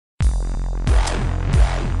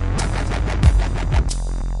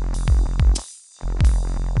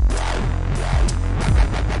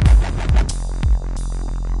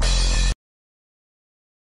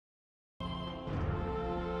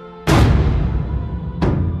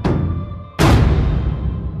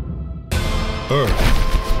Earth,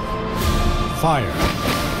 fire,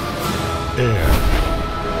 air,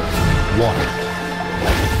 water.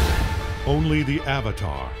 Only the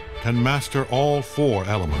Avatar can master all four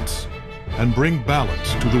elements and bring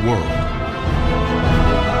balance to the world.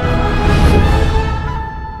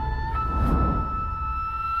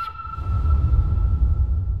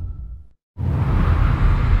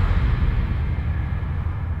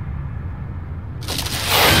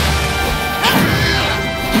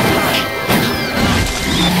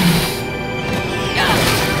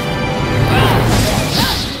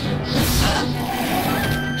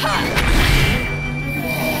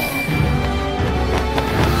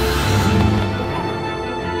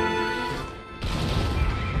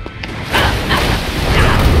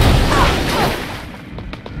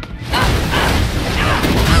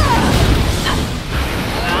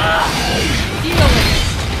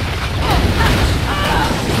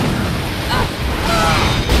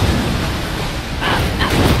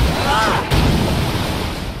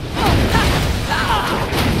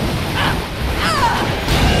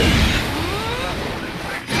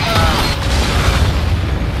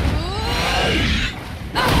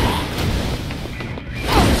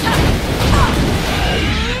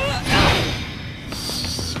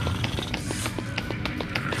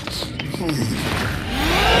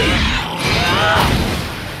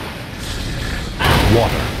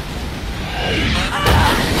 Water.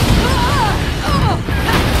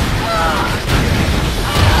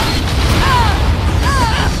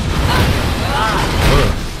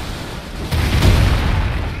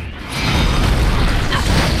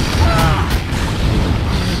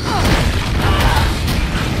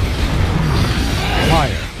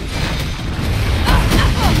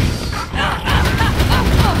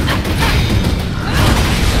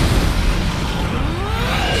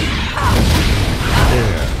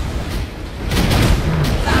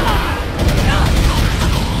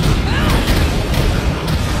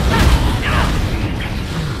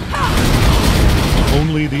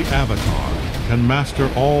 Only the Avatar can master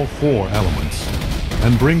all four elements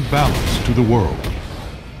and bring balance to the world.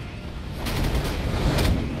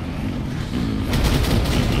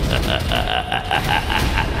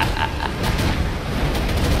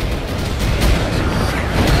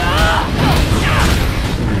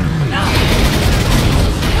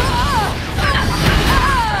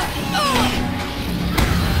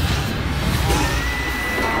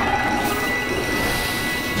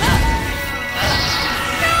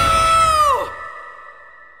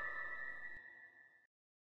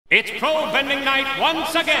 It's Pro Vending Night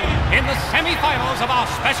once again in the semi-finals of our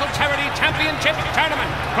Special Charity Championship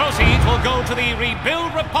Tournament. Proceeds will go to the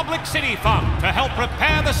Rebuild Republic City Fund to help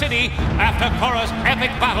repair the city after Korra's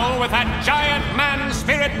epic battle with that giant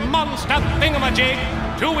man-spirit monster thingamajig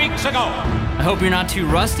 2 weeks ago. I hope you're not too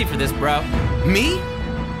rusty for this, bro. Me?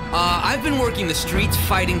 I've been working the streets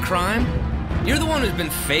fighting crime. You're the one who's been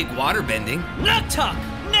fake waterbending. Nut tuck!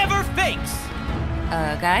 Never fakes!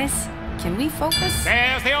 Guys? Can we focus?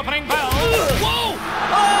 There's the opening bell. Whoa!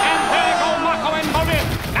 And there go Mako and Morin.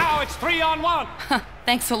 Now it's 3-on-1.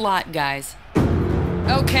 Thanks a lot, guys.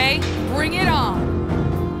 Okay, bring it on.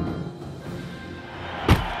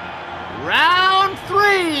 Round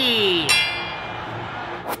 3!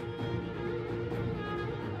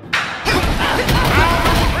 Round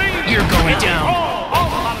 3. You're going down. All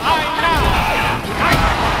over the line now.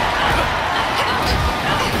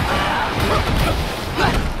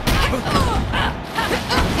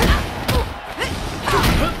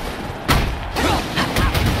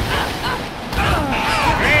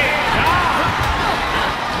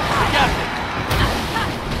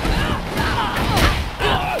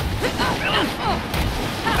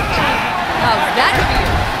 How's that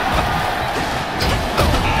feel?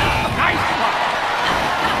 Nice one.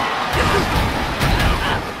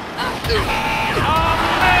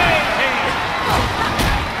 Amazing.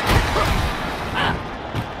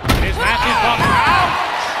 His match is walking out.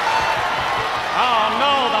 Oh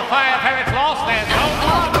no, the fire ferret's lost. There's no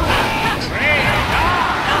blood. Great job.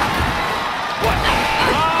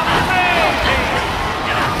 Amazing.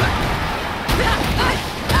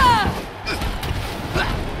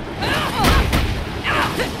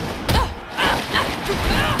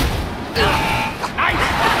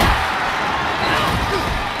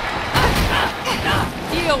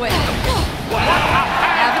 Deal with it.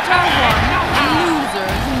 Avatar 1,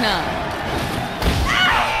 losers none.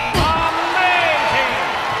 Amazing!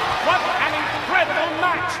 What an incredible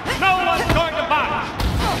match! No one's going to budge!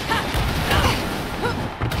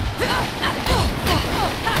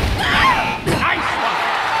 Nice one!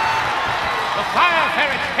 The fire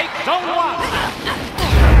ferrets take zone 1!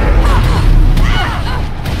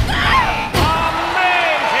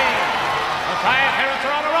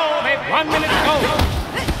 1 minute to go.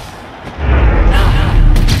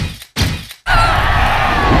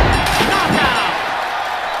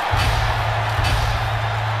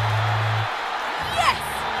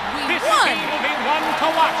 This scene will be one to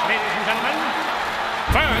watch, ladies and gentlemen.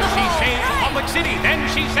 First, she saves the public city, then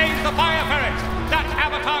she saves the fire ferrets. That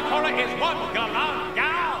Avatar Korra is one gallant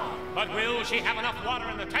gal. But will she have enough water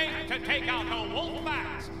in the tank to take out the wolf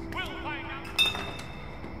bats? We'll find out.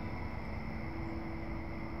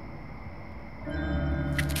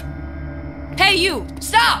 Hey, you!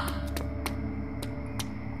 Stop!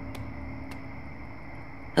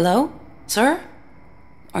 Hello? Sir?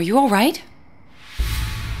 Are you all right?